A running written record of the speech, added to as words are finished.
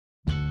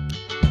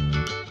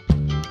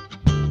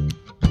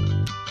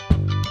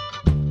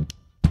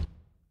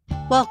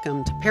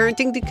Welcome to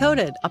Parenting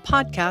Decoded, a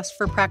podcast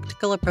for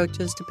practical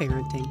approaches to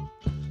parenting.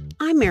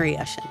 I'm Mary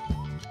Eschen.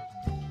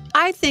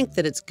 I think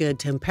that it's good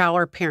to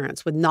empower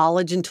parents with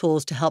knowledge and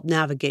tools to help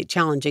navigate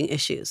challenging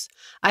issues.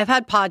 I've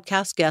had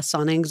podcast guests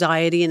on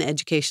anxiety and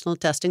educational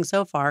testing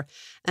so far,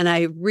 and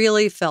I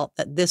really felt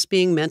that this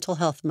being Mental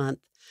Health Month,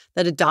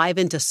 that a dive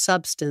into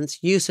substance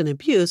use and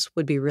abuse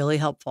would be really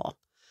helpful.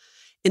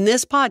 In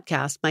this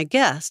podcast, my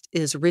guest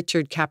is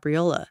Richard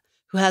Capriola,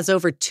 who has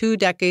over 2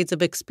 decades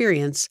of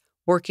experience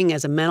working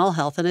as a mental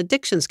health and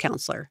addictions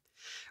counselor.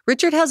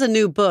 Richard has a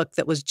new book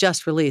that was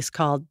just released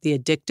called The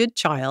Addicted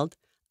Child,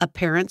 A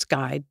Parent's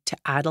Guide to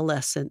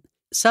Adolescent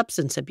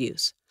Substance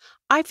Abuse.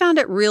 I found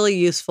it really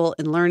useful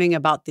in learning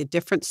about the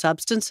different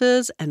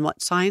substances and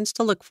what signs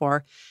to look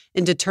for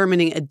in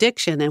determining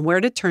addiction and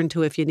where to turn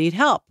to if you need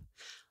help.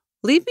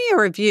 Leave me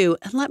a review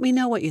and let me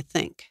know what you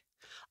think.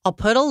 I'll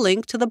put a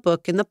link to the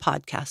book in the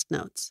podcast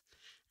notes.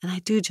 And I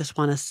do just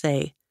want to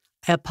say,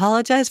 I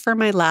apologize for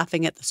my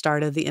laughing at the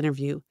start of the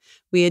interview.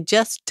 We had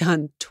just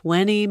done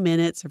 20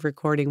 minutes of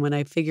recording when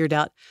I figured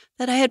out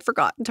that I had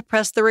forgotten to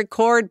press the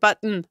record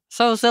button.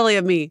 So silly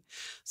of me.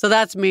 So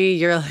that's me.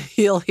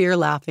 You'll hear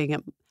laughing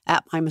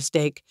at my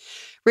mistake.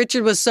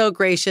 Richard was so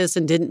gracious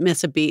and didn't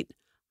miss a beat.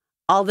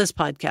 All this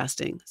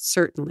podcasting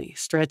certainly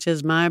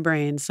stretches my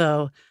brain.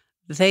 So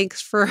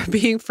thanks for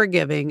being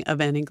forgiving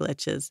of any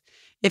glitches.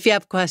 If you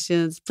have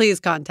questions, please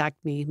contact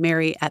me,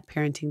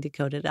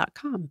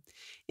 mary@parentingdecoded.com.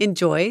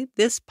 Enjoy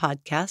this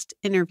podcast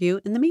interview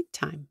in the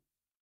meantime.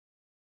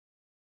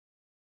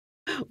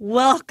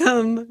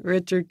 Welcome,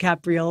 Richard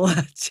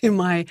Capriola, to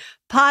my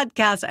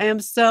podcast. I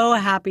am so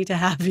happy to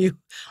have you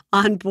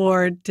on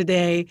board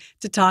today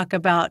to talk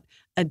about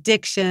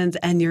addictions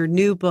and your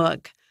new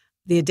book,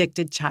 The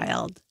Addicted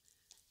Child,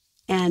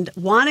 and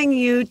wanting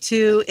you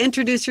to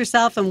introduce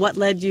yourself and what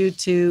led you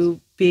to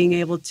being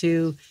able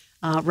to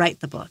write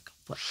the book.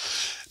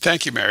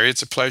 Thank you, Mary.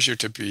 It's a pleasure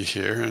to be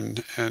here,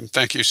 and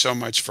thank you so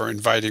much for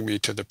inviting me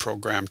to the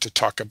program to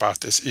talk about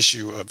this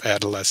issue of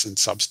adolescent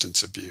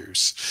substance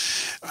abuse.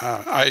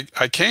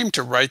 I came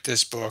to write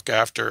this book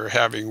after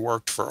having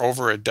worked for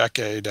over a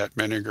decade at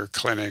Menninger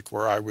Clinic,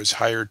 where I was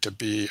hired to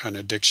be an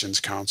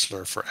addictions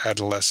counselor for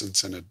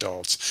adolescents and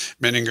adults.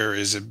 Menninger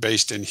is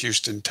based in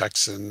Houston,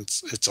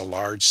 Texas. It's a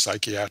large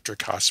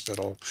psychiatric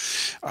hospital,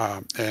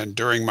 and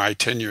during my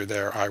tenure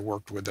there, I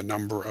worked with a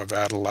number of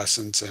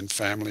adolescents and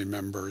family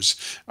members.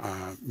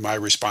 My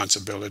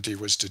responsibility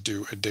was to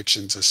do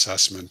addictions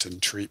assessment and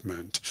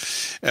treatment.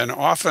 And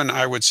often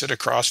I would sit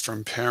across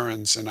from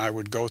parents and I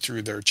would go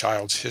through their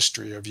child's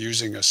history of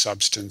using a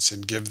substance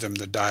and give them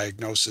the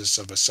diagnosis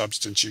of a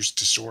substance use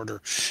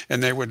disorder.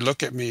 And they would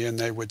look at me and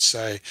they would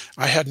say,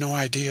 I had no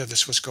idea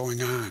this was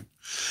going on.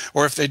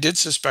 Or if they did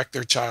suspect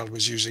their child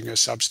was using a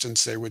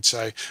substance, they would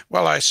say,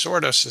 well, I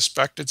sort of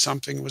suspected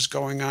something was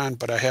going on,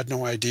 but I had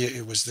no idea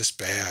it was this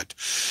bad.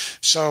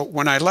 So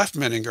when I left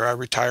Menninger, I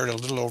retired a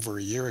little over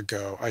a year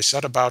ago, I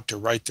set about to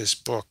write this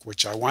book,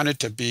 which I wanted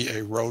to be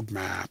a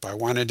roadmap. I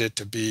wanted it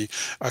to be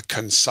a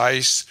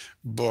concise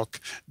book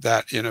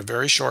that in a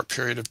very short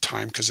period of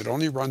time, because it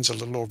only runs a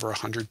little over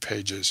 100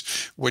 pages,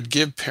 would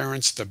give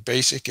parents the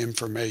basic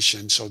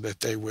information so that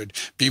they would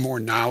be more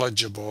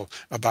knowledgeable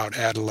about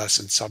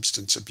adolescent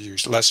substance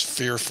abuse, less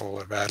fearful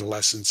of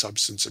adolescent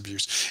substance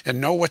abuse, and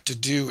know what to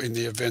do in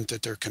the event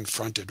that they're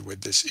confronted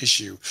with this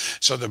issue.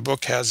 So the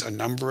book has a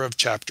number of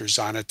chapters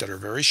on it that are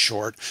very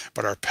short,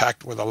 but are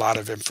packed with a lot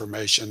of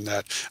information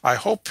that I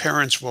hope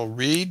parents will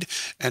read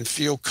and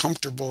feel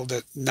comfortable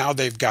that now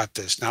they've got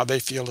this. Now they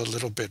feel a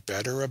little bit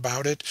better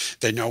about it.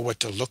 They know what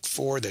to look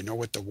for. They know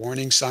what the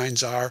warning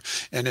signs are.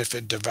 And if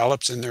it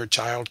develops in their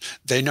child,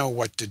 they know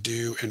what to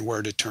do and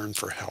where to turn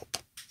for help.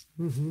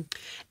 Mm-hmm.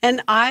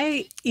 And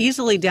I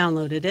easily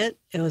downloaded it.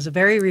 It was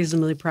very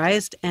reasonably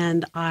priced,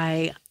 and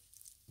I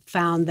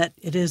found that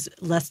it is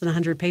less than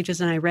 100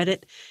 pages, and I read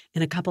it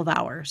in a couple of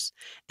hours.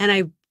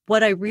 And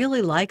what I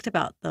really liked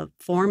about the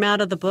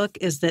format of the book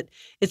is that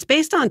it's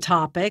based on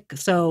topic.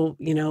 So,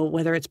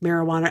 whether it's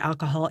marijuana,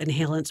 alcohol,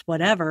 inhalants,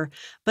 whatever,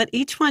 but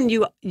each one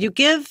you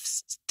give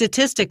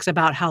statistics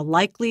about how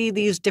likely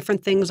these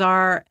different things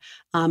are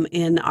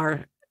in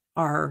our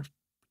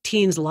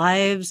teens'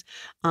 lives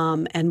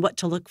and what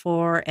to look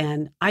for.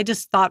 And I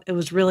just thought it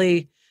was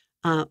really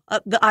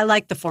I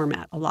like the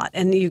format a lot.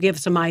 And you give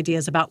some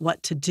ideas about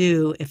what to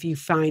do if you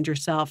find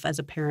yourself as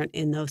a parent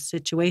in those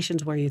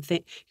situations where you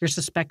think you're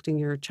suspecting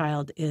your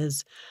child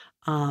is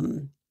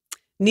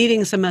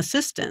needing some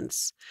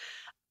assistance.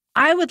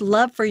 I would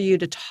love for you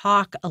to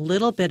talk a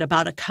little bit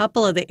about a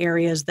couple of the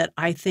areas that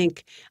I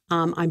think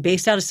I'm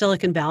based out of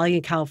Silicon Valley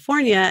in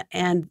California,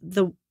 and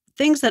the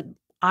things that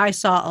I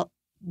saw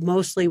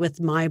mostly with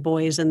my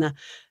boys and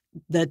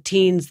the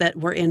teens that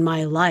were in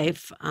my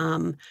life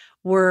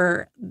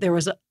there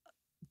was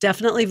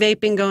definitely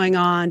vaping going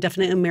on,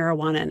 definitely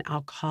marijuana and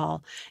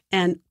alcohol.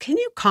 And can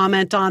you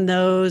comment on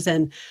those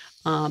and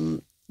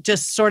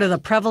just sort of the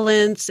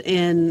prevalence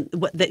in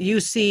that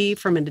you see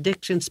from an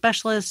addiction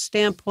specialist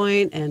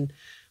standpoint, and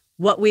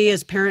what we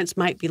as parents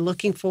might be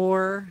looking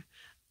for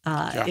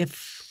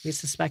if we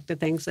suspected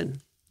things? And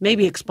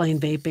maybe explain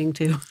vaping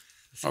too.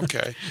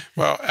 Okay.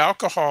 Well,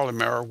 alcohol and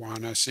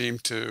marijuana seem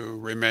to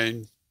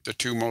remain the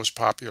two most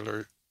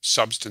popular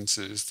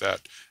substances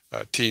that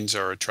teens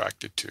are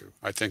attracted to.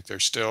 I think they're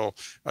still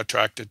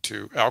attracted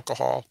to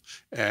alcohol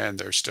and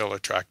they're still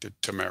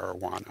attracted to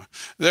marijuana.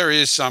 There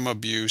is some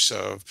abuse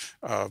of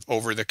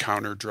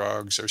over-the-counter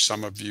drugs or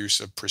some abuse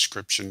of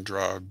prescription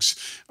drugs,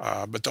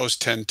 but those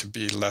tend to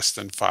be less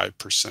than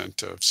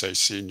 5% of, say,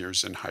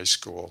 seniors in high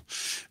school.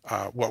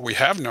 What we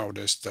have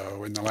noticed,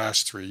 though, in the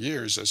last 3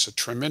 years is a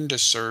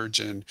tremendous surge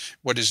in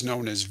what is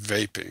known as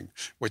vaping,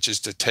 which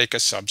is to take a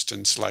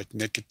substance like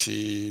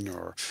nicotine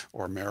or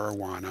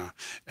marijuana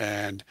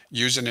and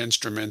use an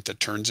instrument that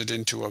turns it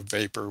into a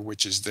vapor,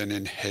 which is then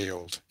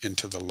inhaled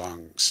into the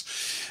lungs.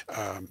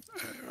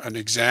 An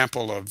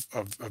example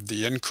of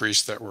the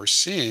increase that we're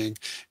seeing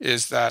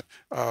is that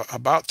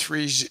about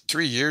three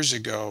years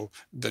ago,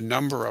 the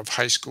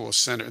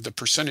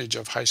percentage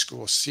of high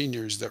school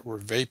seniors that were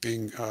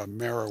vaping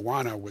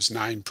marijuana was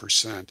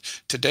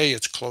 9%. Today,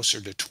 it's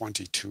closer to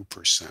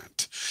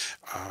 22%.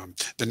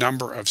 The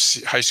number of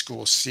high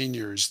school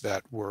seniors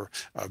that were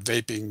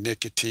vaping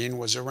nicotine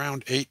was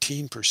around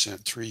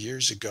 18% 3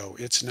 years ago.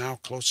 It's now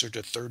closer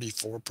to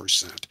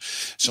 34%.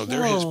 So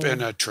there has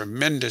been Whoa. a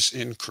tremendous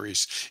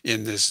increase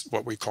in this,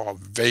 what we call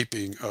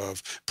vaping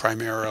of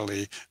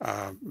primarily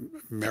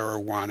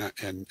marijuana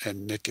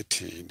and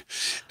nicotine.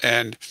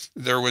 And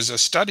there was a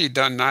study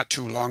done not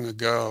too long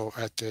ago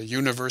at the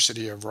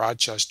University of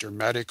Rochester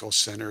Medical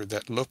Center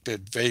that looked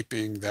at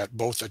vaping that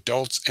both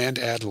adults and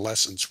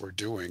adolescents were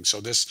doing. So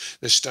this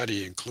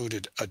study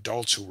included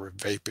adults who were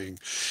vaping,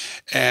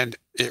 and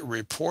it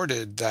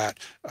reported that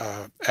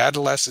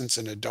adolescents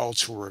and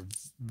adults who were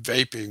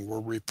vaping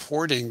were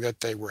reporting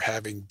that they were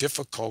having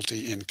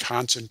difficulty in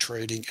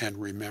concentrating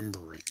and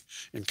remembering,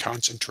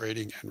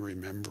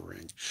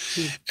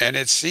 Hmm. And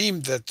it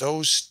seemed that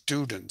those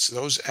students,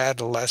 those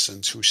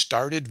adolescents who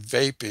started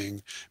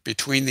vaping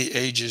between the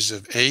ages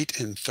of 8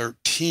 and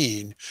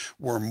 13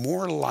 were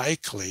more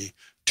likely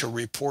to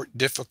report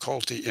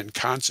difficulty in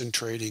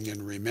concentrating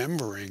and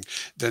remembering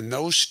than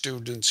those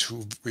students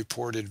who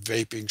reported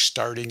vaping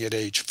starting at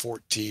age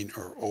 14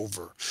 or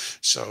over.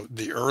 So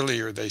the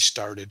earlier they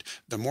started,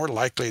 the more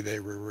likely they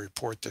would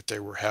report that they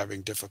were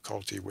having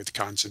difficulty with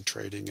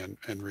concentrating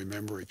and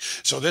remembering.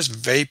 So this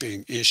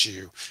vaping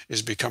issue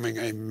is becoming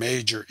a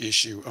major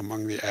issue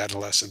among the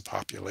adolescent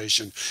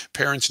population.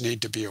 Parents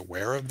need to be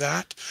aware of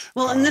that.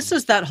 Well, and this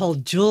is that whole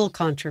Juul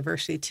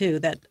controversy too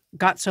that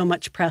got so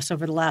much press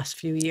over the last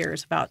few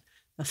years about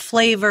the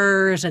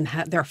flavors and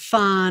they're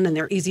fun and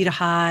they're easy to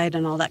hide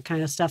and all that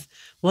kind of stuff.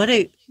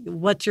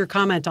 What's your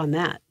comment on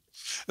that?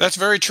 That's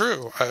very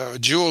true.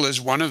 Juul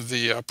is one of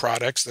the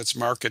products that's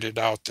marketed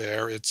out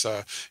there. It's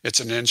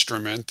an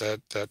instrument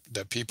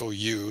that people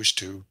use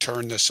to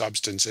turn the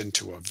substance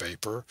into a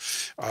vapor.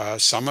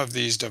 Some of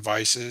these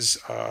devices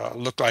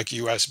look like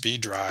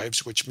USB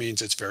drives, which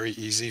means it's very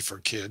easy for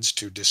kids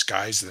to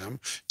disguise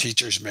them.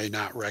 Teachers may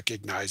not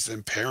recognize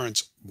them.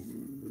 Parents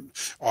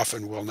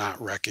often will not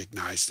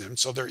recognize them.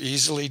 So they're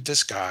easily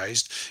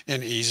disguised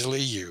and easily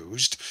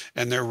used,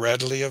 and they're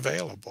readily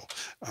available.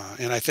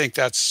 And I think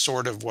that's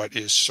sort of what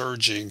is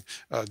surging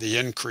the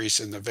increase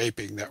in the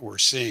vaping that we're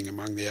seeing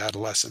among the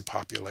adolescent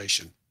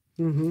population.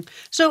 Hmm.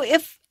 So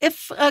if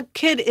a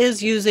kid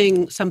is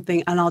using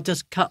something, and I'll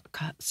just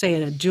say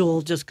it a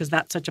Juul just because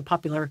that's such a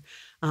popular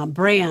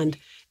brand,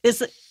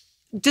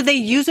 do they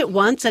use it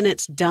once and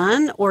it's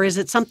done, or is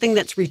it something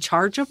that's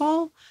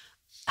rechargeable?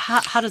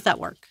 How does that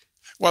work?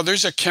 Well,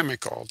 there's a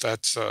chemical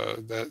that's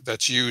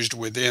used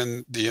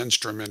within the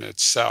instrument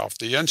itself.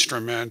 The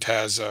instrument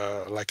has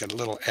like a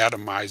little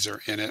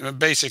atomizer in it, and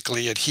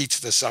basically it heats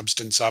the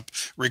substance up,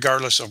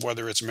 regardless of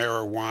whether it's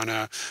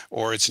marijuana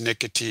or it's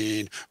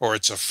nicotine or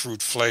it's a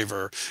fruit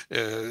flavor.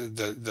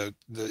 The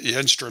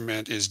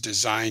instrument is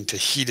designed to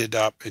heat it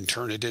up and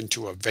turn it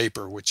into a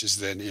vapor, which is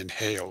then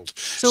inhaled.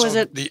 So is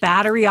it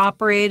battery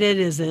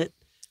operated?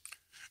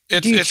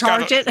 Do you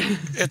charge it?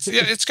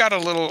 It's got a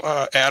little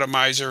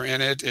atomizer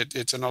in it.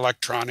 It's an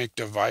electronic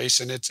device,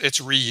 and it's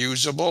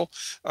reusable.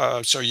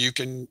 So you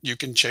can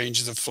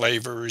change the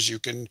flavors. You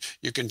can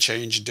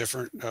change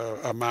different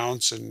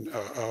amounts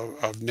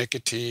of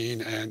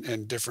nicotine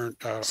and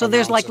different. So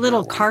there's like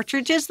little marijuana.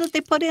 cartridges that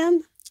they put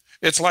in?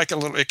 It's like a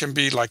little. It can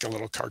be like a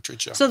little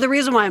cartridge. Yeah. So the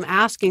reason why I'm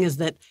asking is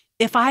that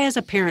if I, as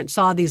a parent,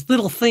 saw these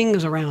little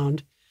things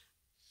around,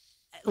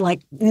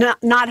 like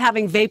not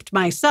having vaped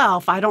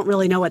myself, I don't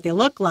really know what they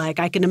look like.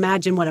 I can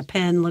imagine what a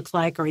pen looks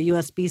like or a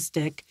USB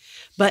stick.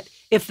 But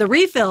if the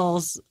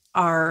refills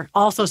are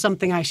also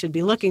something I should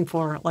be looking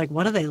for, like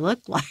what do they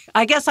look like?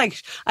 I guess I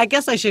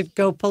should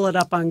go pull it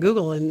up on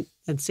Google and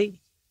see.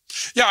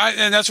 Yeah,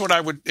 and that's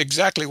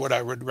exactly what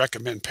I would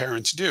recommend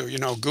parents do.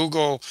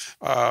 Google,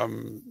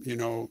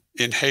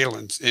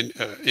 inhalants,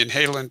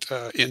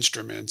 inhalant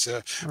instruments,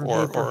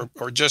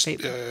 or just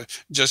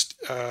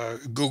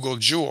Google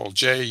Juul,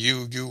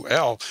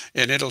 Juul,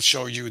 and it'll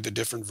show you the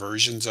different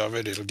versions of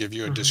it. It'll give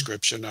you a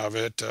description of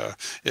it.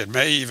 It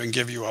may even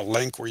give you a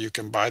link where you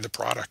can buy the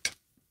product.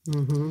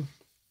 Mm-hmm.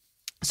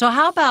 So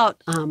how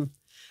about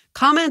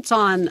Comments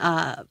on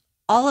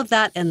all of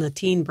that and the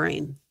teen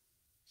brain.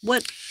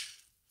 What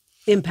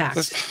impact?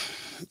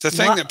 The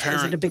thing that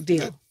Is it a big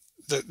deal?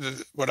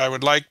 what I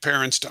would like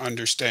parents to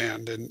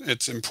understand, and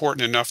it's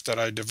important enough that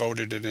I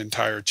devoted an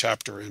entire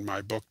chapter in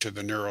my book to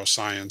the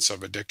neuroscience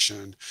of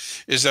addiction,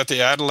 is that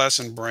the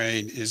adolescent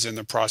brain is in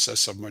the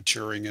process of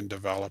maturing and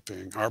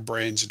developing. Our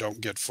brains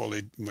don't get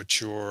fully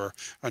mature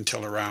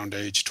until around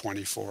age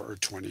 24 or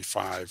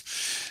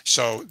 25.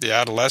 So the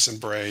adolescent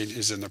brain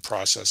is in the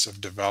process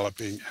of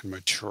developing and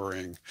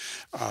maturing.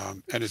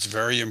 And it's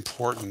very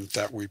important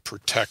that we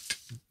protect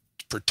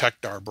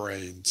our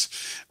brains.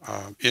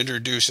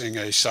 Introducing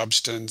a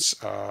substance,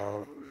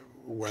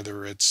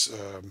 whether it's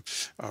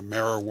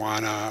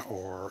marijuana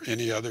or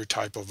any other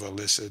type of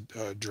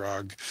illicit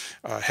drug,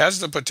 has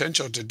the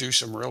potential to do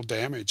some real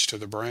damage to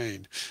the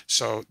brain.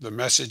 So the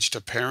message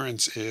to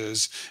parents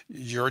is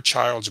your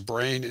child's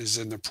brain is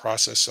in the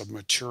process of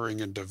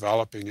maturing and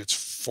developing. It's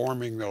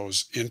forming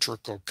those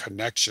integral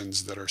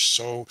connections that are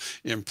so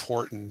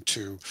important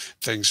to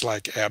things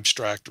like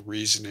abstract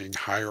reasoning,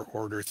 higher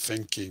order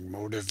thinking,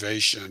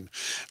 motivation,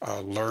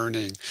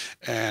 learning.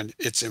 And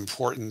it's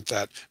important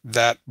that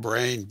that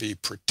brain be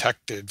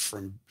protected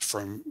from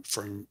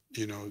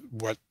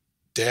what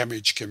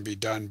damage can be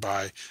done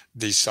by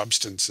these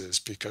substances,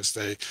 because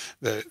they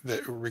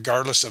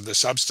regardless of the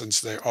substance,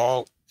 they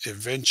all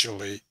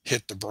eventually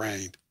hit the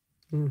brain.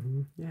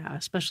 Mm-hmm. Yeah,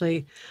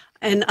 especially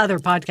in other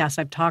podcasts,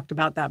 I've talked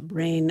about that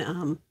brain,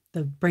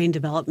 the brain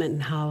development,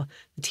 and how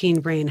the teen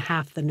brain,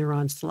 half the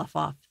neurons slough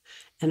off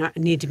and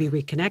need to be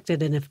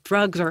reconnected. And if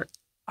drugs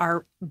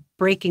are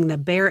breaking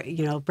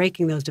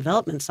breaking those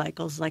development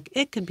cycles, like,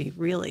 it could be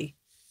really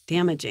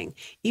damaging.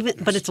 Yes.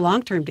 But it's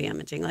long-term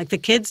damaging. Like, the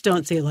kids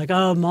don't say, like,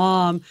 "Oh,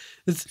 mom,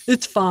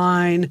 it's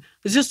fine.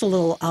 It's just a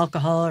little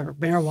alcohol or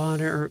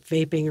marijuana or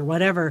vaping or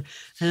whatever."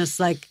 And it's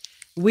like,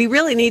 we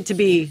really need to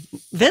be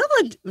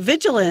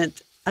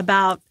vigilant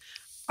about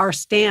our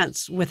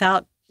stance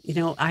without,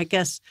 I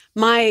guess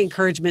my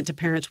encouragement to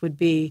parents would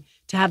be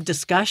to have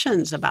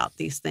discussions about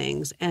these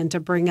things and to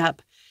bring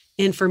up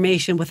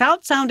information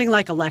without sounding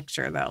like a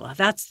lecture, though.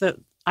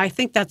 I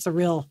think that's the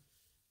real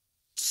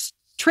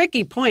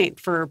tricky point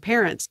for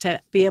parents, to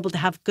be able to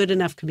have good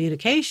enough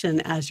communication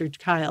as your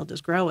child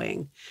is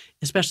growing,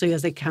 especially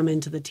as they come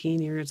into the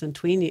teen years and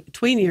tween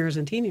years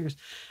and teen years,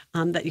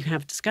 that you can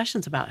have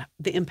discussions about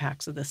the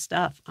impacts of this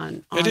stuff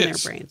on their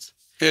brains.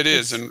 It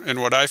is,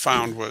 and what I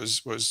found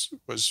was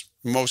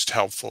most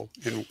helpful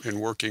in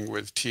working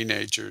with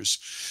teenagers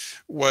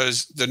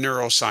was the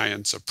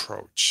neuroscience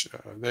approach.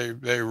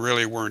 They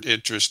really weren't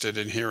interested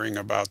in hearing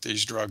about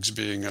these drugs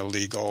being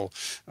illegal,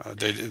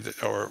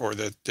 or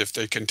that if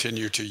they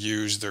continue to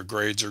use, their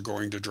grades are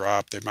going to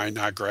drop. They might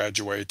not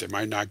graduate. They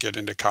might not get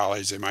into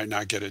college. They might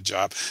not get a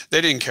job.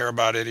 They didn't care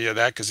about any of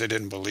that because they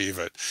didn't believe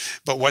it.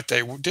 But what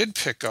they did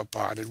pick up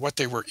on, and what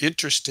they were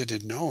interested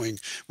in knowing,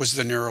 was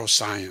the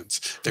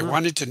neuroscience. They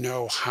wanted to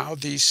know how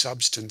these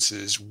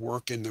substances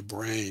work in the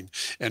brain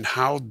and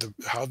how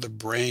the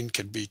brain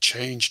can be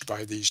changed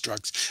by these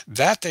drugs.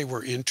 That they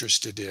were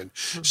interested in.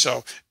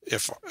 So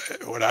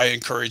what I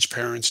encourage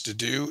parents to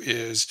do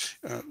is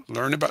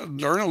learn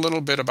a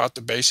little bit about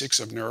the basics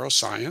of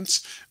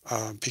neuroscience,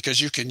 because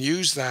you can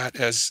use that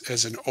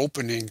as an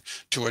opening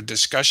to a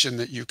discussion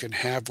that you can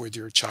have with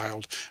your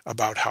child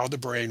about how the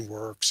brain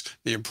works,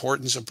 the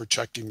importance of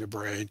protecting the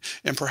brain,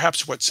 and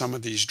perhaps what some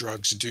of these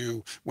drugs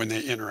do when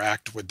they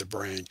interact with the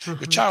brain.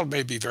 The child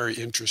may be very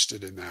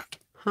interested in that.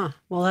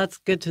 Well, that's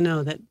good to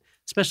know, that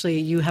especially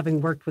you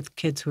having worked with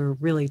kids who are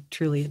really,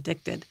 truly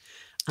addicted,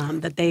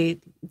 that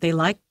they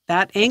like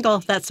that angle,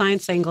 that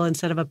science angle,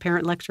 instead of a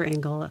parent lecture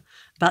angle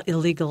about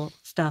illegal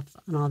stuff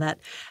and all that.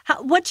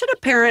 What should a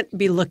parent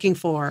be looking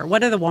for?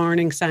 What are the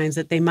warning signs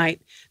that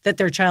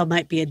their child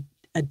might be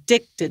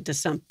addicted to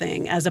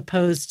something, as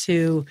opposed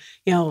to,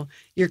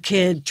 your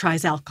kid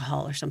tries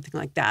alcohol or something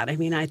like that? I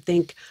mean, I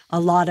think a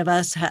lot of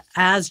us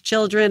as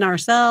children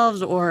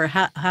ourselves, or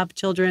have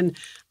children,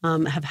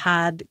 have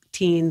had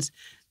teens,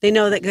 they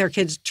know that their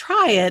kids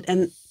try it,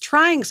 and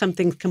trying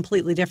something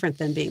completely different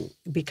than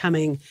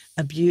becoming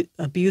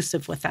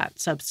abusive with that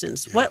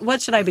substance. Yeah.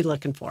 What should I be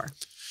looking for?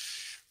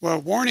 Well,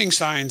 warning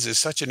signs is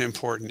such an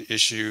important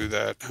issue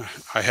that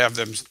I have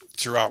them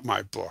throughout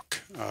my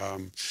book.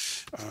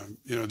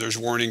 There's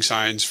warning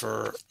signs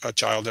for a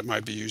child that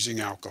might be using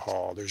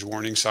alcohol. There's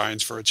warning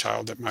signs for a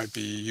child that might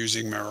be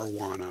using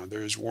marijuana.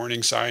 There's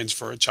warning signs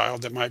for a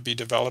child that might be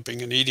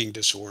developing an eating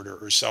disorder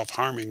or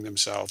self-harming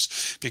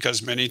themselves,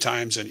 because many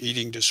times an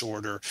eating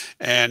disorder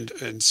and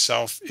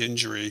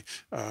self-injury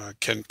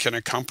can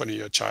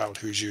accompany a child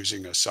who's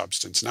using a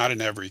substance. Not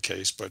in every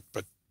case, but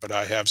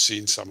I have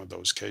seen some of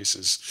those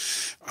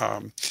cases.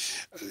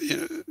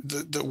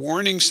 The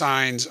warning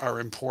signs are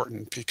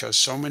important, because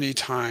so many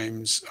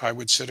times I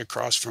would sit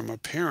across from a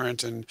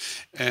parent,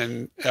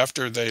 and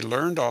after they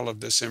learned all of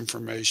this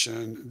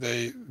information,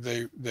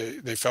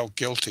 they felt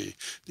guilty.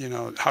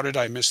 How did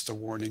I miss the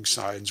warning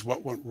signs?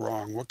 What went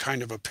wrong? What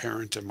kind of a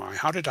parent am I?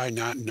 How did I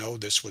not know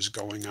this was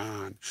going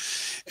on?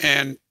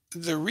 And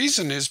The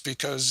reason is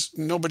because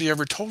nobody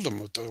ever told them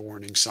what the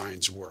warning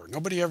signs were.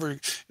 Nobody ever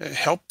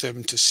helped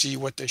them to see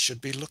what they should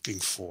be looking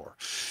for.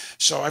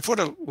 So I put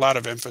a lot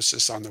of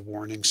emphasis on the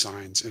warning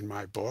signs in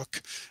my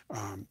book.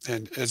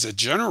 And as a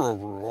general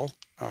rule,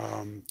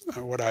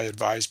 what I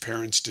advise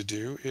parents to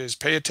do is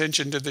pay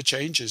attention to the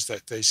changes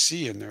that they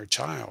see in their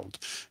child.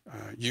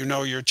 You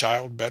know your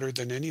child better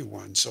than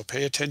anyone, so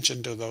pay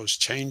attention to those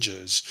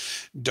changes.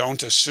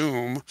 Don't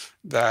assume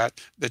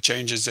that the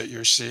changes that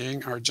you're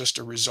seeing are just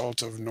a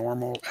result of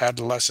normal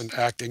adolescent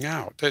acting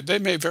out. They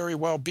may very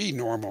well be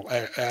normal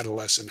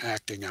adolescent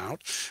acting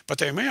out, but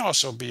they may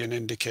also be an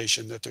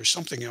indication that there's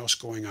something else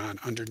going on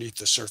underneath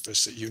the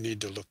surface that you need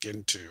to look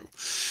into.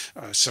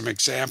 Some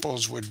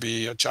examples would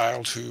be a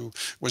child who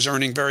was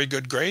earning very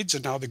good grades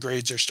and now the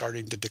grades are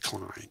starting to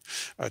decline.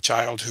 A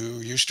child who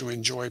used to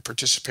enjoy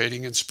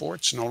participating in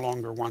sports no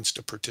longer wants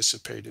to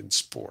participate in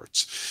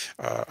sports.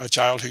 A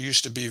child who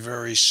used to be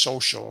very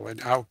social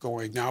and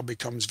outgoing now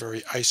becomes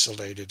very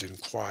isolated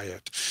and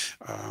quiet.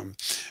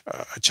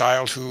 A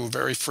child who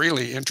very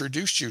freely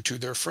introduced you to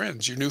their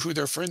friends. You knew who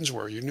their friends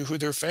were. You knew who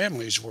their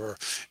families were.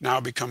 Now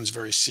becomes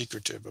very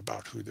secretive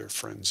about who their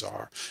friends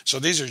are. So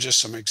these are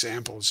just some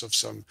examples of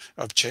some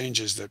of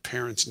changes that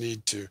parents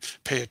need to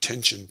pay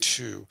attention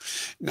to.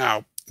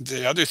 Now,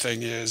 the other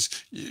thing is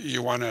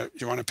you want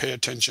to pay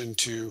attention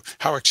to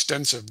how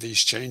extensive these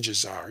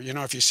changes are.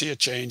 If you see a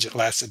change that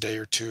lasts a day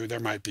or two, there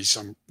might be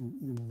some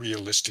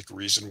realistic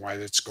reason why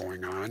that's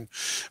going on.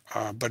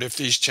 But if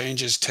these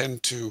changes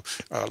tend to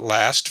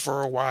last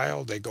for a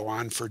while, they go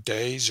on for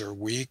days or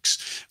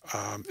weeks,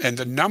 and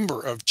the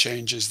number of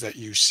changes that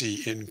you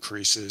see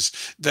increases,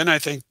 then I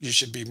think you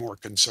should be more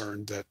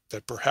concerned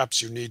that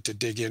perhaps you need to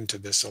dig into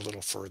this a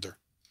little further.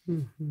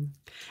 Hmm.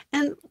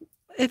 And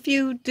if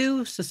you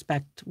do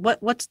suspect,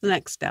 what's the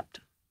next step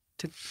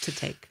to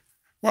take?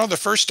 Well, the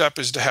first step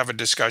is to have a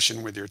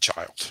discussion with your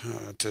child,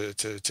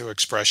 to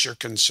express your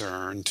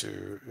concern,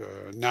 to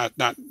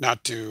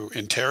not to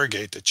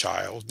interrogate the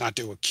child, not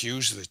to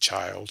accuse the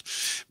child,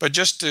 but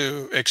just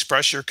to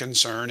express your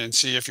concern and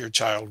see if your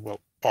child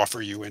will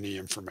offer you any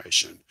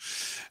information.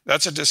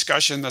 That's a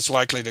discussion that's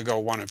likely to go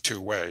one of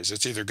two ways.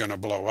 It's either going to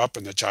blow up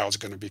and the child's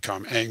going to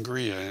become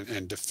angry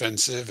and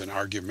defensive and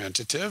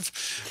argumentative,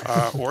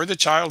 or the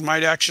child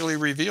might actually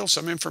reveal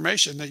some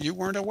information that you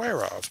weren't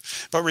aware of.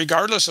 But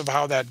regardless of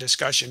how that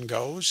discussion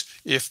goes,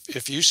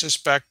 if you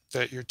suspect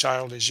that your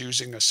child is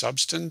using a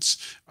substance,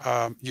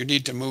 you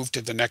need to move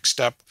to the next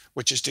step,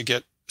 which is to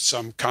get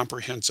some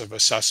comprehensive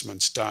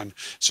assessments done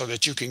so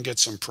that you can get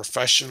some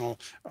professional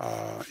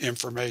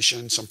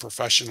information, some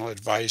professional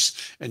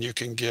advice, and you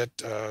can get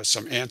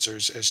some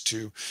answers as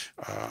to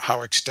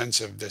how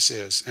extensive this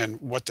is and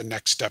what the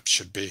next steps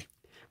should be.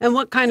 And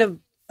what kind of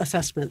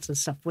assessments and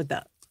stuff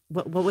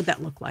what would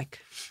that look like?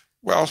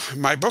 Well,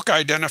 my book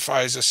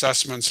identifies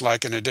assessments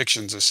like an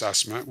addictions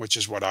assessment, which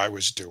is what I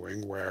was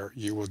doing, where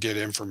you will get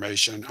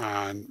information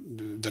on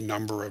the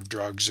number of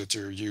drugs that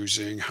you're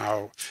using,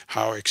 how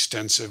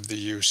extensive the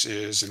use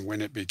is, and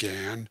when it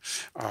began.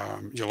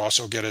 You'll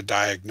also get a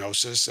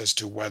diagnosis as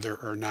to whether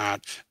or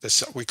not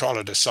we call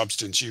it a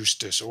substance use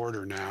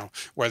disorder now,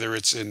 whether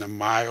it's in the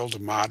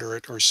mild,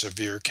 moderate, or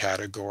severe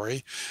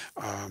category.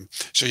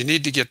 So you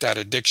need to get that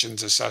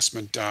addictions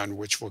assessment done,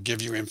 which will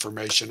give you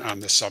information on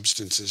the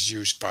substances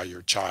used by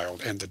your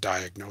child and the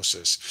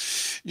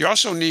diagnosis. You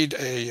also need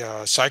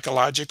a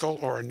psychological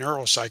or a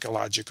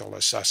neuropsychological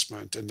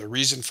assessment. And the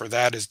reason for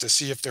that is to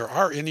see if there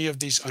are any of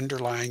these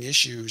underlying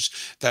issues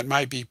that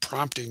might be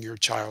prompting your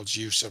child's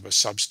use of a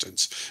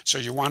substance. So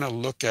you want to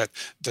look at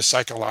the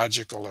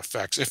psychological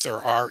effects, if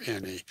there are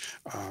any.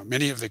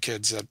 Many of the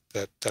kids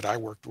that I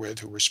worked with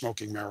who were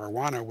smoking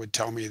marijuana would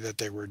tell me that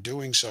they were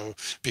doing so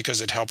because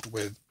it helped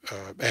with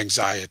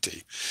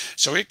anxiety.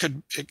 So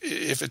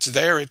if it's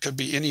there, it could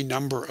be any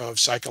number of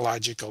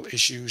psychological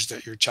issues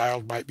that your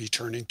child might be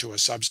turning to a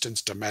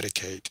substance to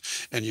medicate,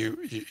 and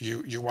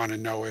you want to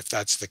know if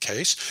that's the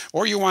case,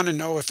 or you want to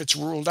know if it's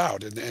ruled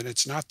out and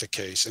it's not the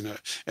case.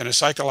 And a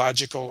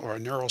psychological or a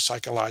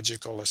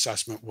neuropsychological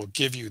assessment will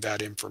give you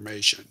that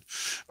information.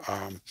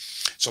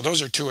 So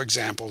those are two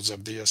examples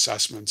of the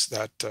assessments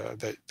that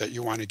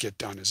you want to get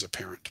done as a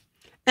parent.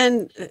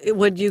 And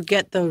would you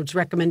get those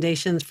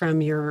recommendations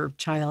from your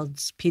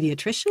child's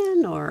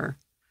pediatrician or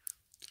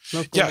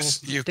local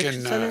Yes, you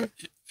addiction can. center?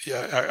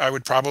 Yeah, I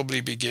would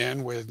probably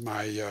begin with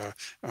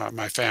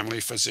my family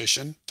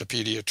physician, the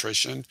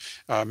pediatrician.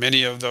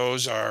 Many of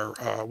those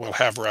will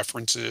have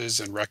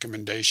references and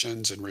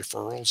recommendations and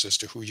referrals as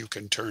to who you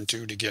can turn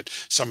to get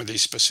some of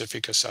these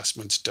specific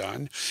assessments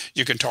done.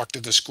 You can talk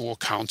to the school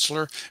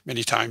counselor.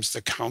 Many times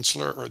the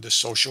counselor or the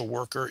social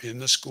worker in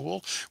the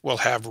school will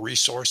have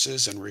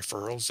resources and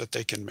referrals that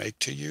they can make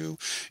to you.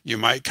 You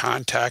might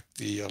contact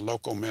the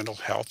local mental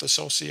health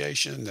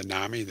association, the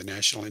NAMI, the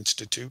National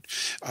Institute.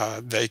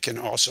 They can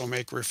also also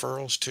make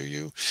referrals to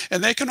you.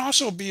 And they can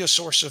also be a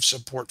source of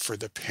support for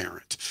the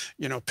parent.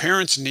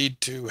 Parents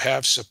need to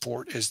have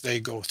support as they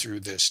go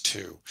through this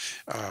too.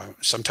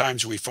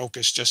 Sometimes we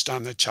focus just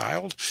on the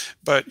child,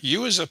 but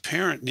you as a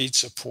parent need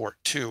support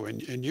too,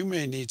 and you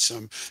may need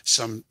some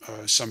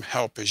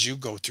help as you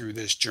go through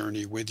this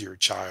journey with your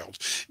child.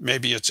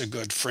 Maybe it's a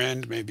good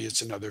friend, maybe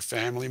it's another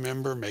family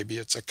member, maybe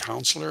it's a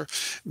counselor,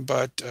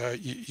 but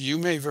you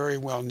may very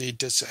well need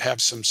to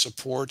have some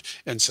support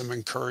and some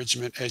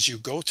encouragement as you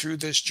go through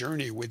this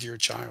journey with your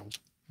child.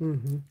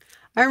 Mm-hmm.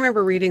 I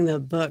remember reading the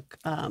book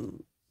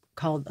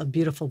called A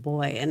Beautiful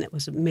Boy, and it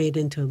was made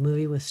into a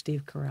movie with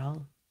Steve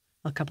Carell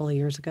a couple of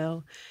years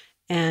ago.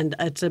 And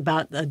it's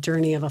about a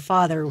journey of a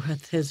father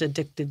with his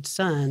addicted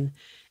son.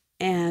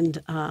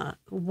 And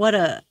what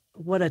a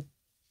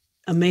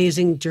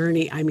amazing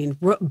journey. I mean,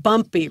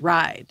 bumpy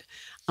ride.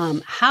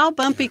 How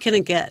bumpy can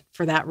it get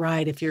for that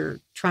ride if you're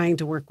trying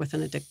to work with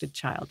an addicted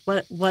child?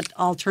 What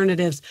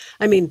alternatives?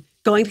 I mean,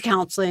 going to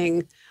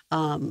counseling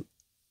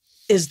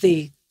is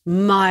the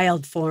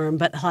mild form,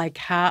 but like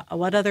how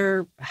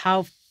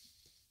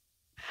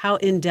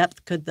in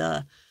depth could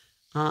the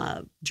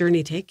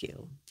journey take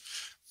you?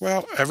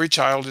 Well, every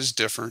child is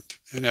different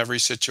and every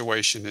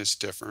situation is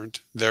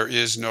different. There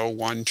is no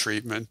one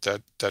treatment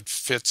that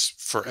fits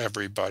for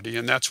everybody.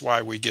 And that's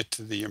why we get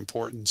to the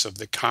importance of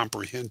the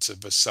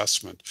comprehensive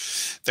assessment.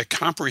 The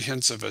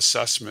comprehensive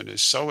assessment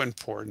is so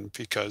important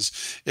because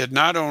it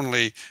not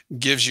only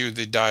gives you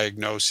the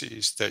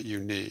diagnoses that you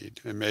need,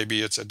 and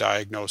maybe it's a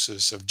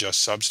diagnosis of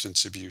just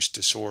substance abuse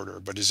disorder,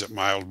 but is it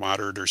mild,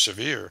 moderate, or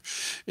severe?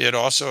 It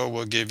also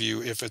will give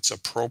you, if it's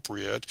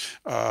appropriate,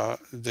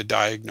 the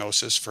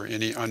diagnosis for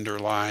any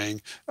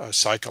underlying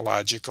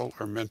psychological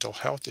or mental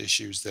health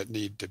issues that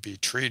need to be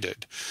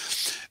treated.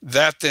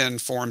 That then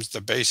forms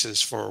the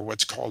basis for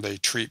what's called a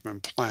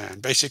treatment plan,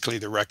 basically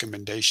the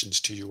recommendations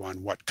to you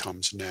on what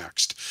comes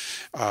next.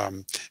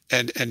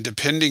 And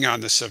depending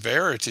on the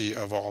severity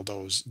of all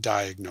those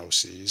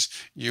diagnoses,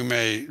 you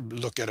may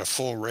look at a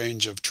full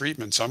range of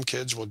treatment. Some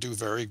kids will do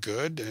very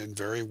good and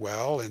very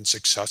well and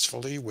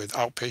successfully with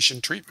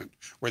outpatient treatment,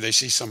 where they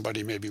see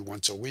somebody maybe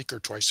once a week or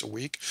twice a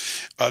week.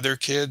 Other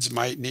kids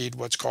might need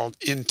what's called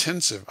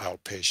intensive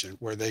outpatient,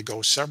 where they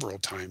go several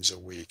times a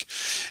week.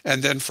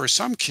 And then for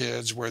some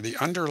kids where the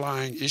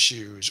underlying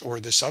issues or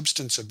the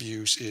substance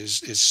abuse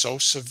is so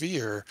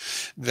severe,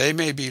 they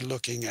may be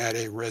looking at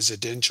a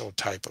residential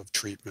type of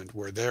treatment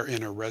where they're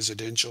in a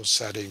residential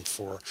setting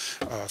for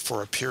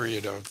a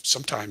period of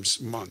sometimes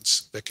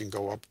months that can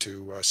go up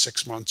to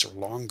 6 months or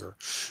longer.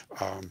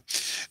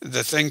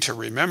 The thing to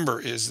remember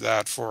is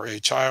that for a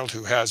child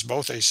who has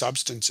both a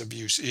substance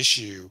abuse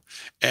issue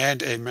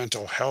and a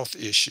mental health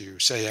issue,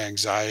 say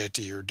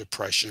anxiety or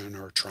depression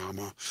or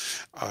trauma,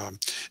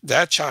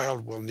 that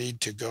child will need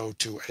to go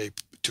to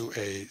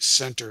a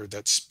center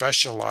that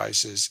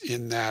specializes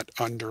in that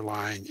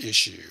underlying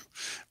issue,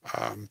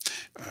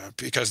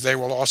 because they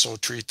will also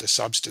treat the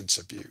substance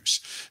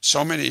abuse.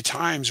 So many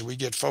times we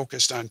get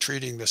focused on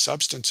treating the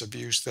substance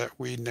abuse that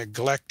we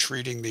neglect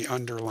treating the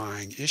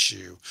underlying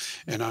issue.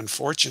 And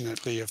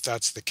unfortunately, if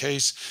that's the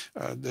case,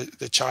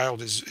 the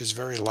child is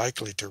very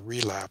likely to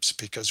relapse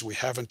because we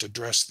haven't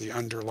addressed the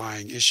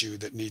underlying issue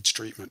that needs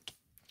treatment.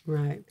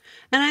 Right.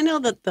 And I know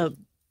that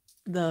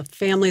the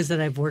families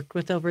that I've worked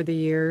with over the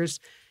years,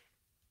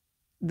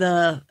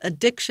 the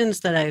addictions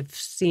that I've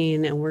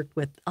seen and worked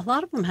with, a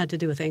lot of them had to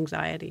do with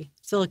anxiety.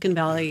 Silicon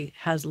Valley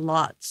has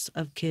lots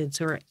of kids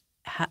who are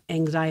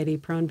anxiety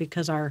prone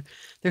because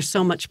there's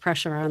so much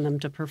pressure on them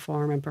to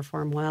perform and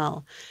perform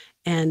well.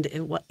 And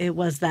it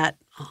was that,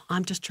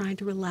 I'm just trying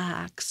to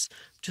relax,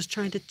 just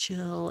trying to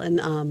chill.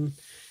 And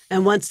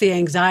once the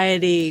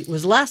anxiety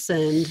was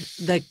lessened,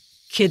 the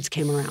kids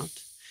came around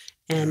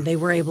and they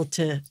were able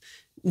to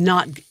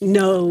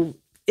no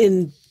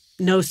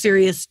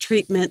serious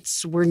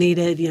treatments were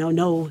needed,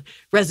 no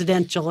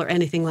residential or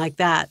anything like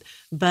that.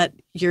 But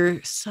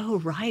you're so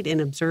right in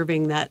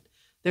observing that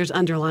there's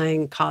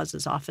underlying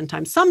causes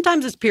oftentimes.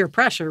 Sometimes it's peer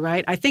pressure,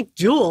 right? I think,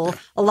 Jewel,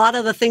 a lot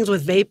of the things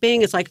with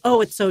vaping, it's like,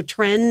 oh, it's so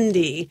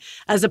trendy,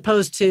 as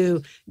opposed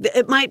to,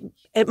 it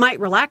might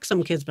relax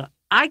some kids, but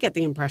I get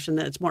the impression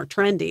that it's more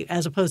trendy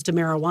as opposed to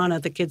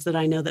marijuana. The kids that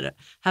I know that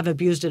have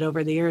abused it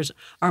over the years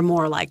are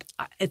more like,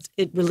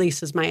 it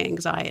releases my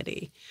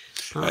anxiety.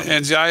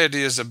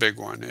 Anxiety is a big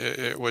one.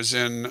 It was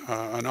in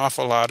an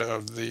awful lot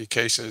of the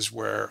cases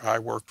where I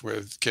worked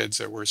with kids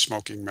that were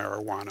smoking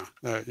marijuana.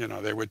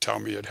 They would tell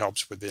me it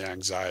helps with the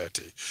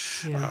anxiety.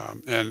 Yeah.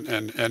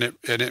 And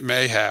it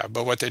may have,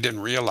 but what they didn't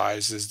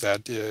realize is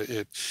that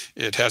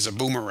it has a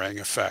boomerang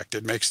effect.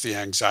 It makes the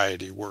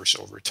anxiety worse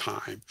over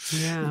time.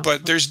 Yeah.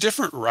 But there's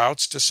different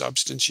routes to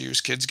substance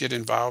use. Kids get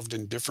involved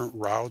in different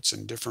routes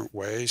in different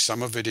ways.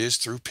 Some of it is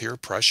through peer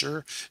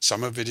pressure.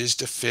 Some of it is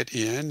to fit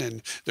in,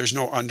 and there's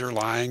no underlying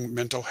underlying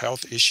mental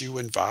health issue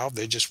involved.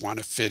 They just want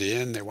to fit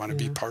in. They want to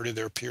be Yeah. part of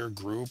their peer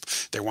group.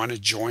 They want to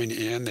join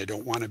in. They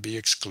don't want to be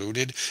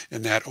excluded.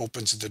 And that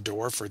opens the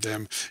door for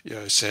them,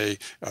 say,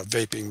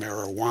 vaping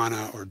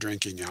marijuana or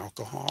drinking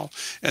alcohol.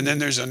 And then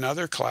there's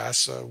another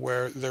class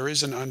where there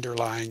is an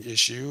underlying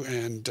issue,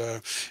 and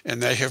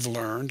they have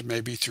learned,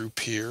 maybe through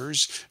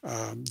peers,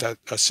 that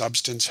a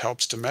substance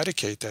helps to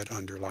medicate that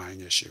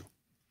underlying issue.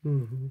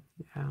 Hmm.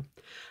 Yeah.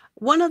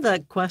 One of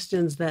the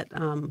questions that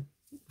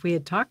we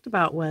had talked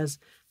about was,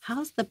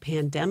 how's the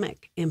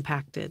pandemic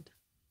impacted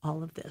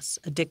all of this,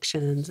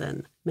 addictions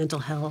and mental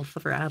health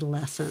for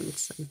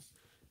adolescents and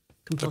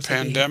The compulsive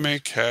behaviors?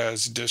 pandemic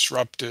has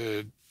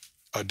disrupted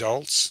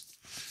adults,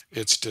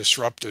 it's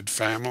disrupted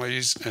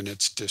families, and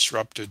it's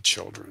disrupted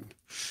children.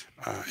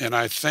 And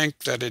I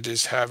think that it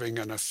is having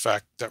an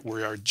effect that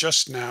we are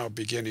just now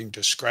beginning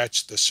to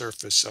scratch the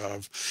surface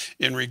of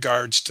in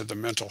regards to the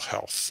mental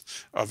health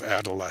of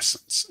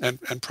adolescents and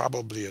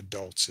probably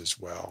adults as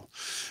well.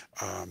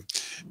 Um,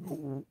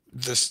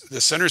 the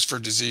Centers for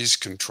Disease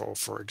Control,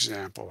 for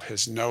example,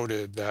 has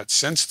noted that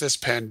since this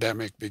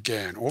pandemic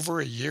began over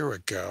a year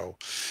ago,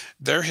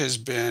 there has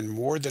been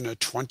more than a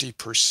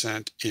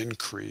 20%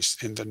 increase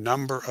in the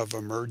number of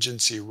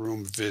emergency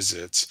room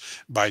visits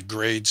by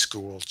grade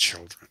school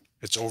children.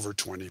 It's over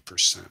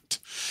 20%.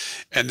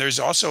 And there's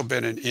also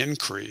been an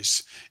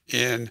increase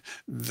in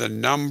the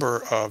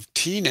number of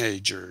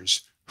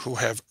teenagers who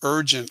have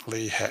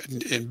urgently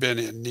been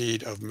in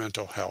need of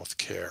mental health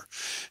care.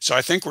 So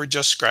I think we're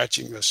just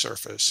scratching the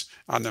surface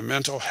on the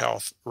mental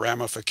health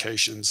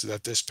ramifications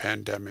that this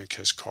pandemic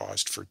has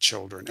caused for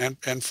children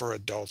and for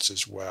adults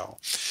as well.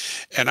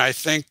 And I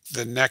think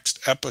the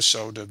next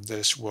episode of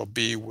this will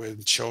be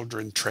when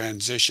children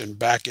transition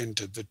back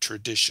into the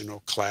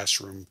traditional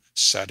classroom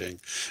setting.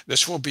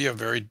 This will be a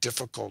very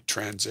difficult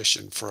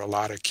transition for a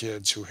lot of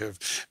kids who have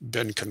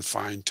been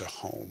confined to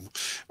home.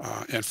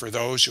 And for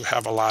those who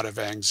have a lot of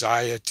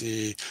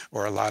anxiety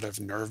or a lot of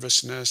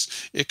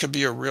nervousness, it could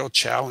be a real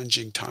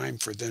challenging time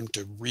for them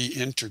to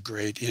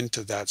reintegrate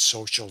into that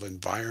social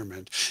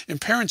environment.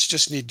 And parents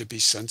just need to be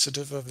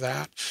sensitive of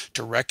that,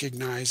 to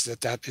recognize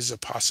that that is a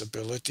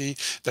possibility,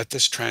 that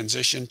this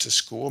transition to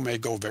school may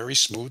go very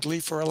smoothly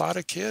for a lot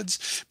of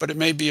kids, but it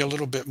may be a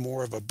little bit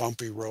more of a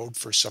bumpy road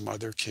for some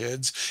other kids.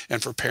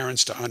 And for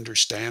parents to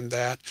understand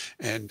that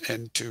and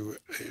to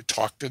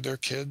talk to their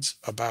kids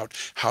about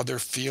how they're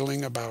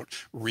feeling about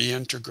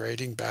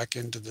reintegrating back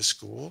into the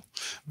school,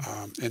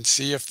 and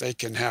see if they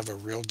can have a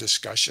real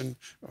discussion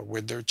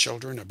with their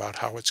children about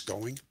how it's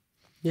going.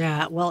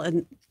 Yeah. Well,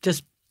 and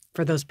just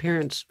for those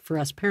parents, for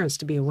us parents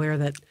to be aware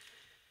that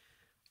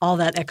all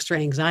that extra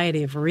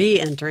anxiety of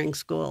re-entering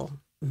school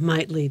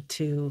might lead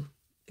to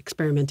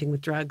experimenting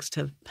with drugs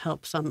to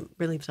help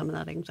relieve some of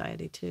that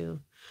anxiety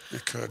too.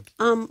 It could.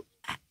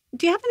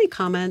 Do you have any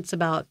comments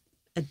about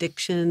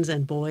addictions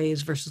and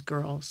boys versus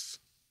girls,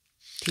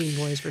 teen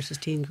boys versus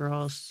teen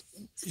girls?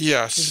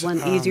 Yes. Is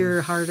one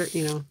easier, harder?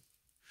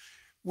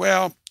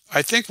 Well,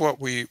 I think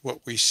what we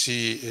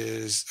see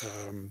is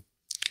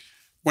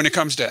when it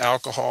comes to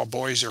alcohol,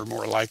 boys are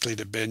more likely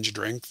to binge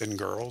drink than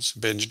girls.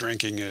 Binge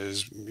drinking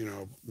is,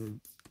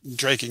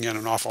 drinking in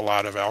an awful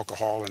lot of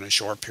alcohol in a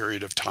short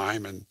period of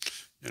time, and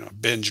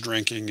binge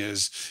drinking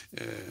is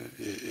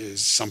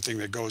something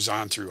that goes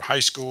on through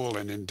high school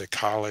and into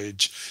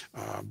college,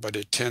 but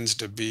it tends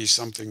to be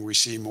something we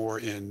see more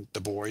in the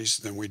boys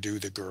than we do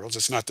the girls.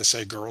 It's not to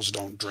say girls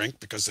don't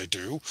drink, because they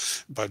do,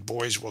 but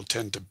boys will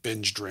tend to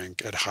binge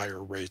drink at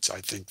higher rates,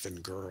 I think,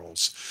 than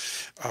girls.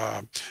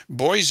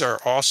 Boys are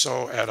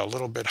also at a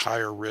little bit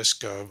higher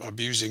risk of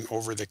abusing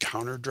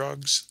over-the-counter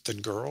drugs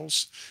than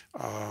girls,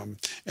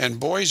 and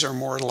boys are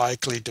more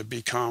likely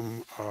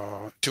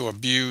to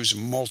abuse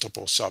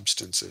multiple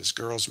substances.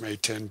 Girls may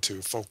tend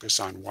to focus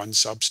on one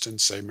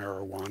substance, say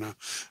marijuana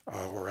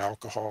or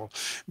alcohol.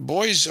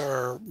 Boys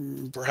are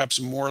perhaps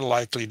more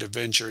likely to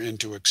venture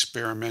into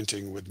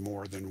experimenting with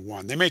more than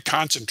one. They may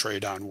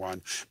concentrate on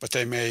one, but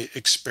they may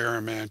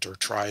experiment or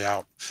try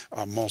out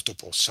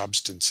multiple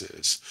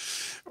substances.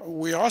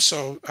 We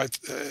also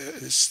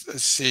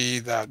see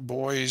that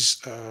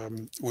boys,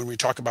 when we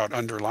talk about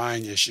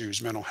underlying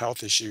issues, mental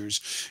health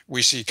issues,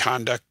 we see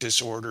conduct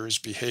disorders,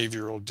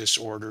 behavioral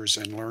disorders,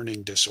 and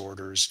learning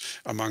disorders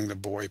among the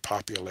boy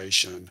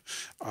population.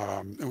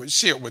 And we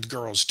see it with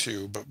girls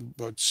too,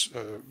 but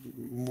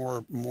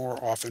more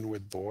often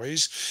with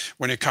boys.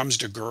 When it comes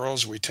to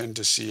girls, we tend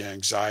to see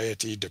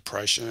anxiety,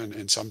 depression,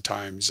 and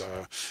sometimes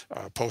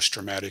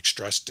post-traumatic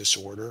stress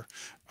disorder.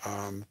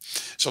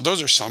 So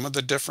those are some of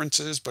the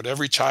differences, but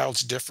every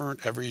child's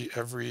different.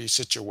 Every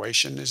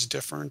situation is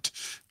different,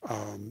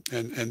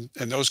 and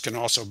those can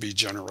also be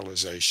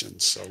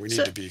generalizations. So we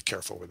need to be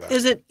careful with that.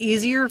 Is it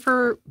easier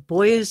for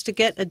boys to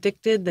get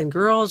addicted than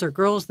girls, or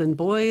girls than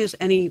boys?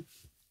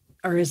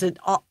 Or is it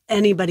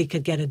anybody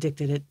could get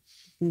addicted?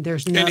 They're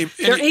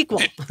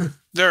equal.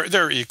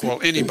 They're equal.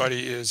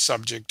 Anybody is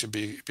subject to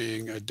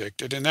being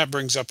addicted, and that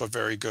brings up a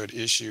very good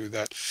issue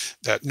that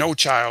no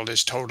child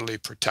is totally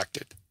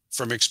protected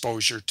from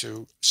exposure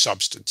to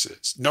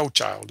substances. No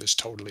child is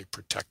totally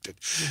protected.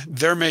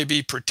 There may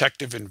be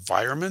protective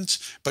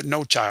environments, but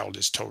no child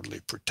is totally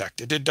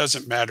protected. It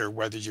doesn't matter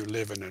whether you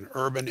live in an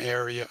urban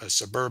area, a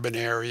suburban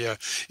area.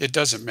 It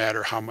doesn't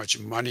matter how much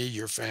money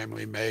your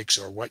family makes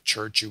or what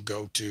church you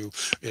go to.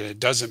 And it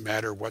doesn't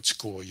matter what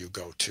school you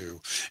go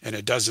to. And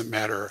it doesn't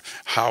matter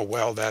how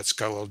well that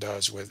school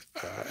does with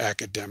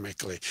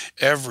academically.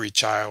 Every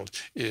child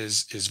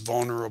is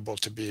vulnerable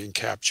to being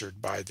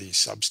captured by these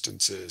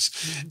substances.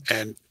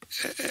 And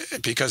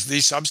because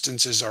these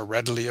substances are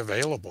readily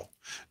available.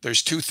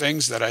 There's two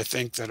things that I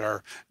think that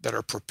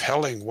are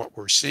propelling what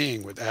we're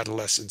seeing with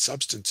adolescent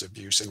substance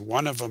abuse, and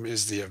one of them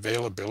is the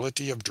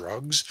availability of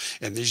drugs,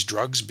 and these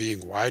drugs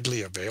being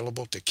widely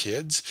available to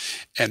kids,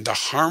 and the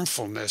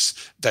harmfulness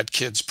that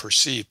kids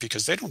perceive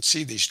because they don't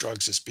see these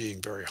drugs as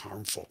being very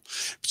harmful.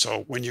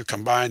 So when you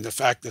combine the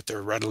fact that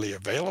they're readily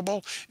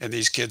available and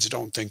these kids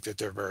don't think that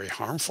they're very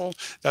harmful,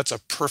 that's a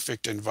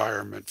perfect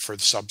environment for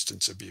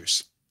substance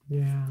abuse.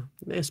 Yeah,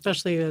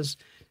 especially as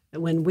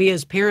when we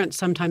as parents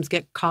sometimes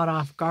get caught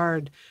off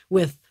guard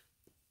with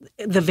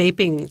the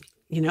vaping,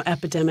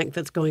 epidemic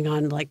that's going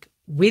on. Like,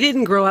 we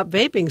didn't grow up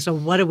vaping, so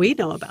what do we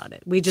know about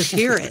it? We just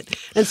hear it.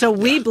 And so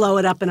we blow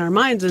it up in our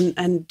minds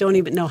and don't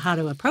even know how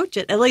to approach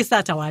it. At least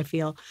that's how I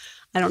feel.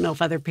 I don't know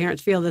if other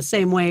parents feel the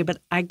same way, but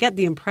I get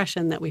the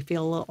impression that we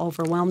feel a little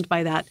overwhelmed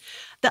by that.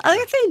 The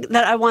other thing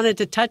that I wanted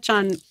to touch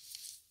on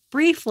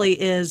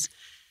briefly is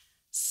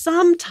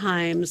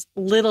sometimes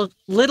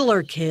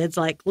littler kids,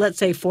 like let's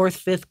say 4th,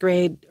 5th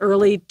grade,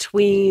 early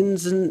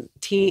tweens and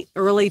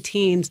early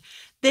teens,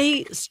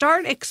 they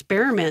start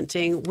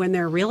experimenting when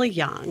they're really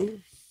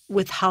young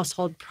with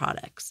household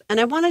products. And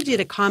I wanted you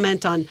to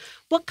comment on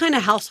what kind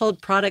of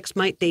household products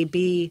might they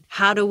be?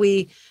 How do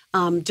we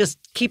just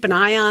keep an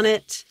eye on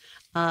it?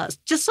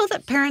 Just so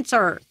that parents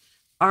are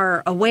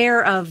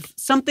aware of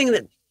something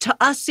that to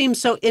us seems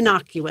so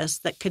innocuous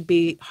that could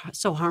be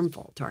so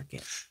harmful to our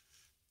kids.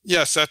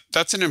 Yes,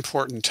 that's an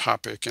important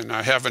topic, and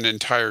I have an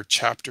entire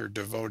chapter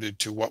devoted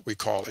to what we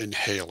call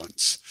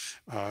inhalants,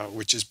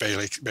 which is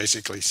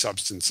basically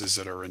substances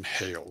that are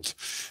inhaled.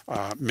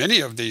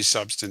 Many of these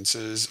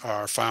substances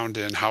are found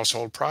in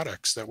household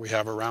products that we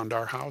have around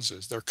our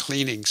houses. They're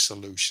cleaning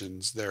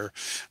solutions, they're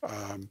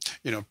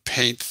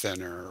paint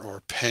thinner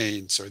or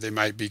paints, or they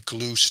might be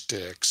glue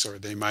sticks, or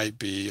they might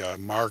be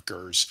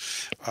markers.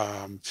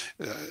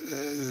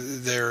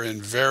 They're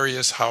in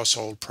various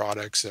household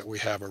products that we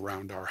have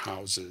around our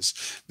houses.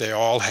 They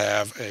all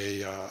have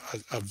a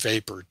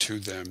vapor to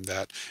them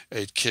that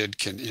a kid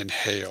can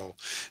inhale.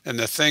 And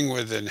the thing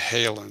with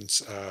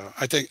inhalants,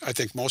 I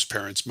think most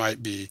parents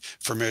might be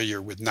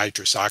familiar with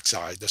nitrous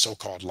oxide, the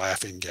so-called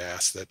laughing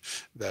gas that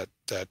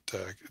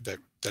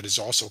is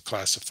also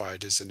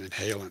classified as an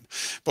inhalant.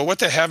 But what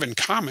they have in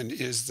common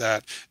is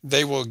that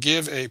they will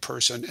give a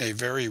person a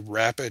very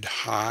rapid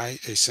high,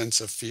 a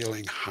sense of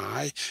feeling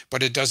high,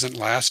 but it doesn't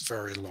last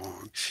very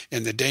long.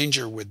 And the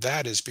danger with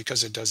that is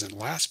because it doesn't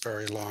last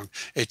very long,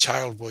 a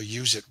child will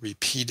use it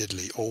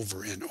repeatedly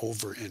over and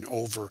over and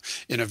over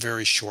in a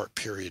very short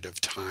period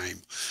of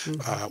time,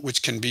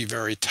 which can be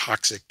very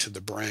toxic to the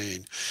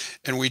brain.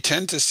 And we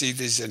tend to see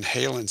these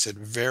inhalants at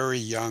very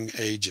young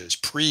ages,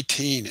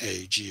 pre-teen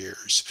age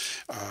years.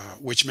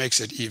 Which makes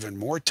it even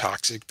more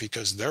toxic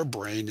because their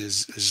brain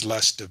is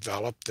less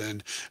developed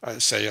than,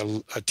 say,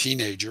 a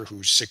teenager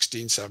who's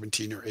 16,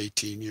 17, or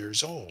 18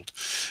 years old.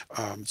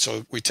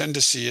 So we tend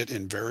to see it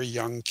in very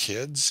young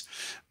kids.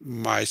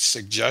 My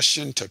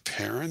suggestion to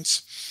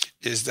parents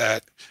is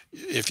that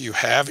if you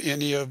have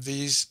any of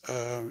these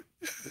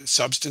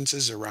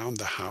substances around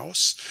the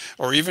house,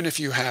 or even if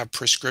you have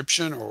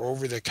prescription or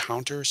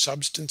over-the-counter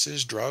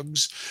substances,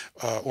 drugs,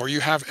 or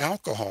you have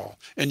alcohol,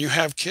 and you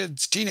have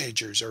kids,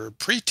 teenagers, or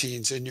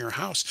preteens in your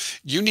house,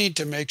 you need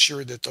to make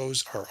sure that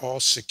those are all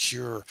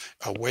secure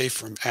away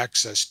from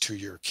access to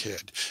your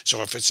kid.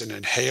 So if it's an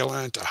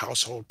inhalant, a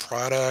household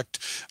product,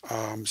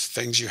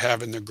 things you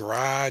have in the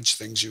garage,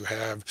 things you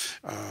have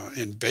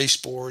in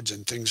baseboards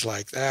and things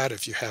like that,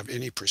 if you have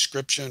any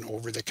prescription,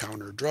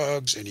 over-the-counter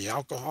drugs, any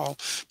alcohol,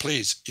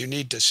 please, you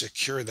need to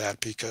secure that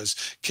because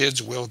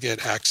kids will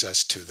get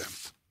access to them.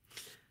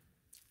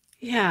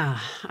 Yeah,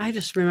 I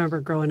just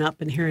remember growing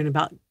up and hearing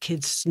about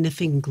kids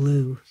sniffing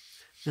glue.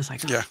 It's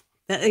like, yeah.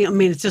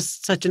 It's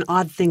just such an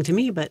odd thing to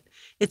me, but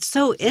it's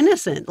so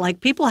innocent.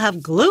 Like, people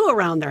have glue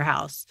around their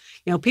house.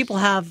 People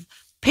have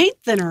paint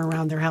thinner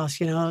around their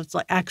house. It's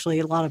like actually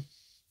a lot of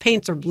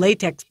paints are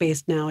latex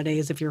based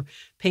nowadays if you're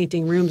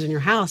painting rooms in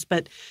your house,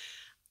 but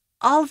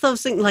all of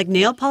those things, like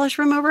nail polish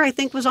remover, I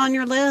think was on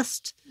your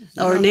list,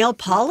 or nail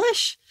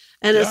polish.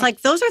 And it's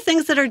like, those are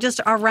things that are just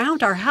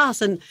around our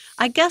house. And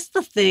I guess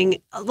the thing,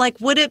 like,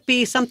 would it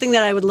be something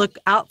that I would look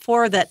out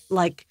for that,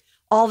 like,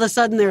 all of a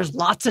sudden there's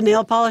lots of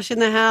nail polish in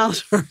the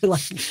house? Or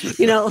like,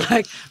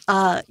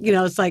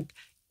 it's like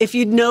if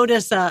you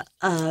notice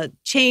a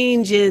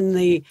change in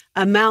the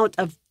amount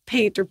of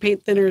paint or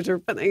paint thinners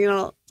or,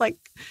 like,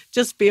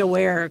 just be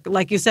aware.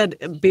 Like you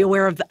said, be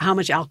aware of how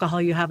much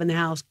alcohol you have in the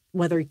house,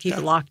 whether you keep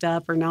it locked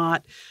up or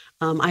not.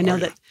 I know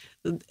that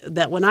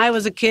that when I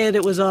was a kid,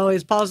 it was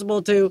always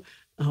possible to,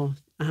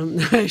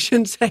 I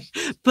shouldn't say,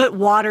 put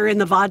water in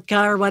the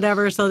vodka or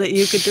whatever so that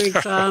you could drink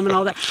some and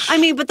all that. I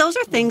mean, but those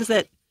are things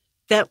that,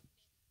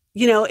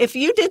 if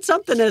you did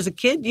something as a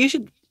kid, you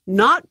should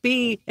not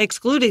be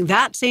excluding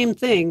that same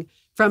thing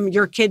from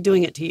your kid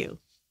doing it to you.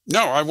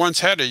 No, I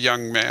once had a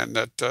young man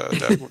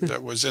that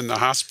was in the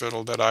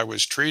hospital that I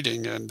was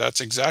treating, and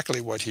that's exactly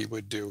what he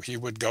would do. He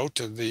would go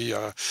to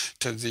the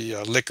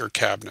liquor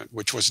cabinet,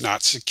 which was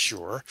not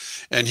secure,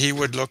 and he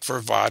would look for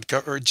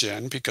vodka or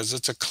gin because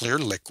it's a clear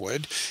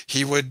liquid.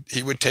 He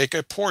would take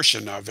a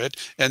portion of it,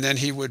 and then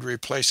he would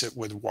replace it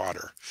with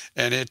water.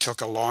 And it took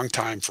a long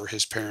time for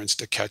his parents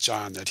to catch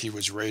on that he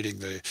was raiding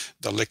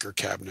the liquor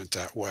cabinet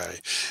that way.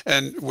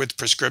 And with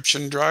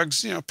prescription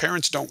drugs,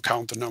 parents don't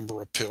count the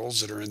number of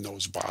pills that are in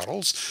those bottles.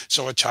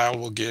 So a child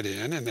will get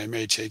in, and they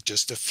may take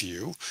just a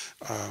few.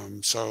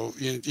 So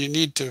you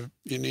need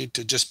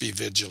to just be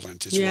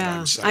vigilant. Is what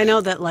I'm saying. I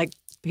know that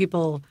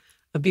people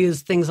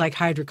abuse things like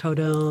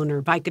hydrocodone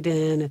or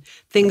Vicodin,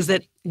 things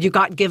that you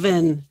got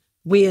given.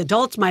 We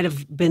adults might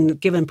have been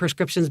given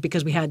prescriptions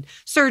because we had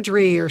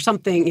surgery or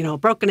something,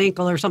 broken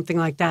ankle or something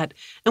like that.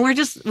 And we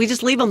just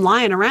leave them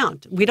lying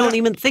around. We don't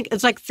even think,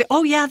 it's like,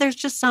 oh yeah, there's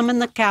just some in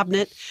the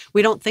cabinet.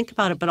 We don't think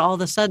about it. But all of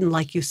a sudden,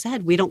 like you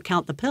said, we don't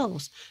count the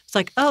pills. It's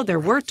like, oh,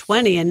 there were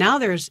 20 and now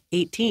there's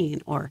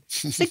 18 or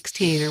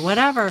 16 or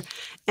whatever.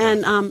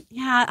 And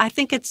I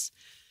think it's,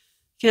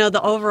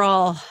 the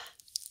overall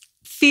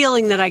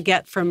feeling that I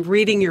get from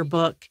reading your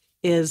book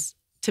is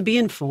to be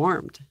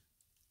informed.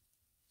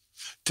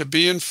 To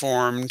be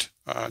informed,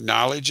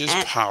 knowledge is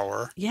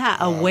power. Yeah,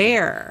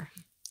 aware.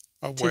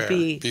 And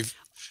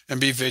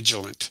be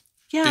vigilant.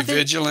 Yeah, be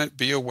vigilant,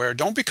 be aware.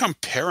 Don't become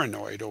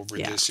paranoid over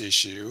this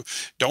issue.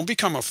 Don't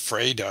become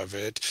afraid of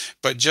it,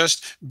 but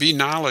just be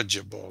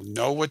knowledgeable.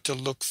 Know what to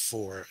look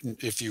for.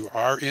 If you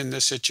are in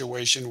the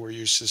situation where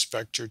you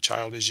suspect your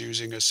child is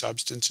using a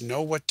substance,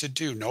 know what to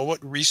do. Know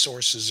what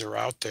resources are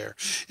out there.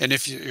 And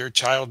if your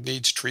child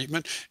needs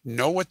treatment,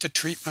 know what the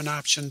treatment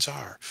options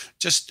are.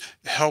 Just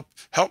help.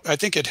 I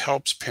think it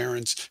helps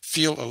parents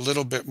feel a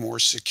little bit more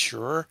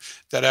secure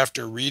that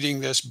after reading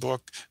this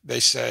book,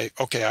 they say,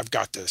 okay, I've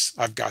got this.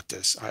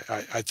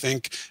 I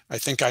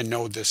think I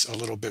know this a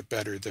little bit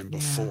better than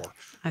before. Yeah,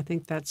 I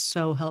think that's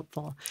so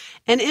helpful.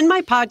 And in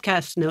my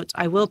podcast notes,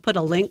 I will put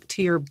a link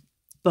to your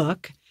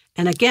book.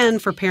 And again,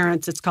 for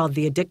parents, it's called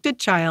The Addicted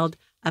Child,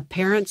 A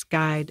Parent's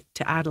Guide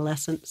to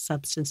Adolescent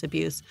Substance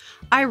Abuse.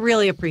 I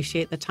really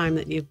appreciate the time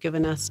that you've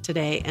given us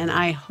today. And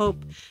I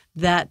hope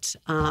that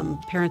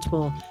parents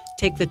will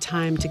take the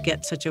time to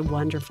get such a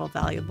wonderful,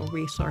 valuable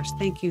resource.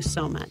 Thank you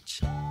so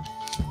much.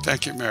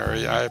 Thank you,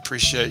 Mary. I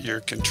appreciate your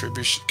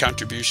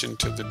contribution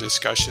to the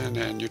discussion,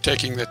 and you're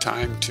taking the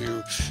time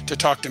to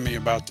talk to me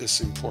about this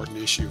important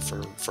issue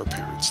for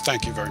parents.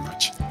 Thank you very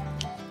much.